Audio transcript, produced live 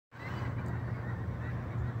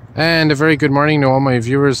And a very good morning to all my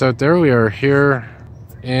viewers out there. We are here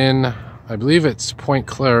in, I believe it's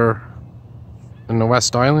Pointe-Claire in the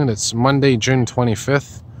West Island. It's Monday, June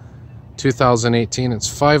 25th, 2018. It's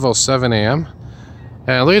 5:07 a.m.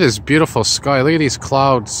 And look at this beautiful sky. Look at these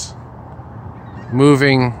clouds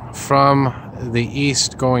moving from the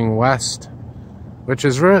east going west, which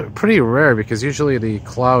is pretty rare because usually the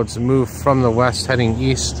clouds move from the west heading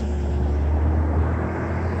east.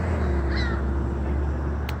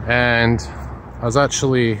 And I was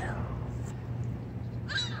actually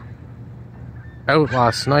out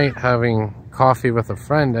last night having coffee with a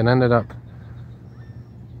friend and ended up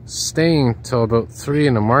staying till about 3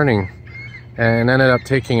 in the morning and ended up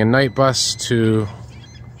taking a night bus to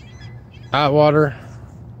Atwater.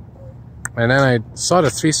 And then I saw the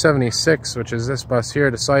 376, which is this bus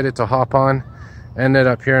here, decided to hop on, ended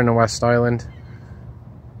up here in the West Island.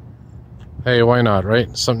 Hey, why not,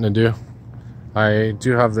 right? Something to do. I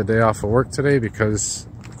do have the day off of work today because,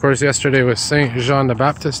 of course, yesterday was Saint Jean the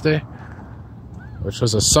Baptist Day, which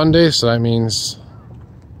was a Sunday, so that means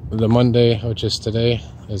the Monday, which is today,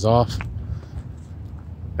 is off.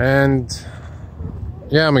 And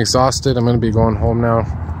yeah, I'm exhausted. I'm going to be going home now,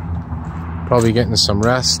 probably getting some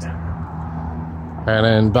rest, and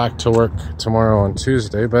then back to work tomorrow on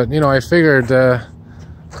Tuesday. But, you know, I figured,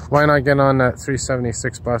 why not get on that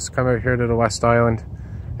 376 bus, come out here to the West Island,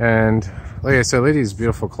 and like I said, look at these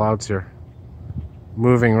beautiful clouds here,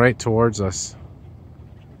 moving right towards us.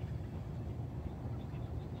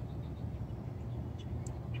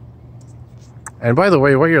 And by the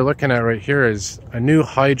way, what you're looking at right here is a new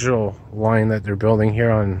hydro line that they're building here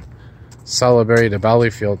on Salaberry to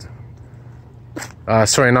Valleyfield.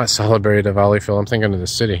 Sorry, not Salaberry to Valleyfield, I'm thinking of the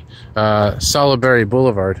city. Salaberry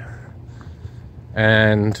Boulevard.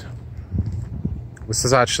 And this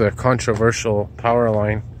is actually a controversial power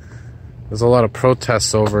line. There's a lot of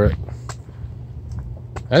protests over it.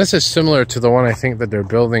 And this is similar to the one I think that they're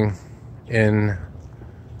building in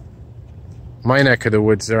my neck of the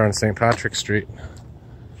woods there on St. Patrick Street.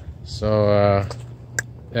 So,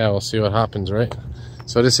 yeah, we'll see what happens, right?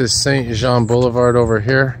 So this is St. Jean Boulevard over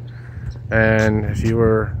here. And if you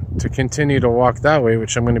were to continue to walk that way,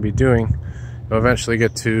 which I'm going to be doing, you'll eventually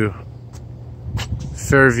get to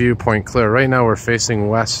Fairview, Pointe-Claire. Right now we're facing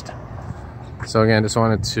west. So again, just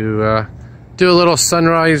wanted to do a little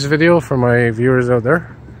sunrise video for my viewers out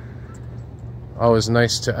there. Always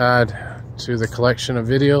nice to add to the collection of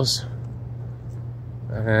videos.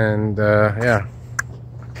 And yeah,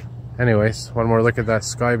 anyways, one more look at that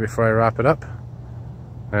sky before I wrap it up.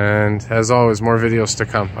 And as always, more videos to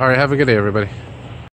come. Alright, have a good day, everybody.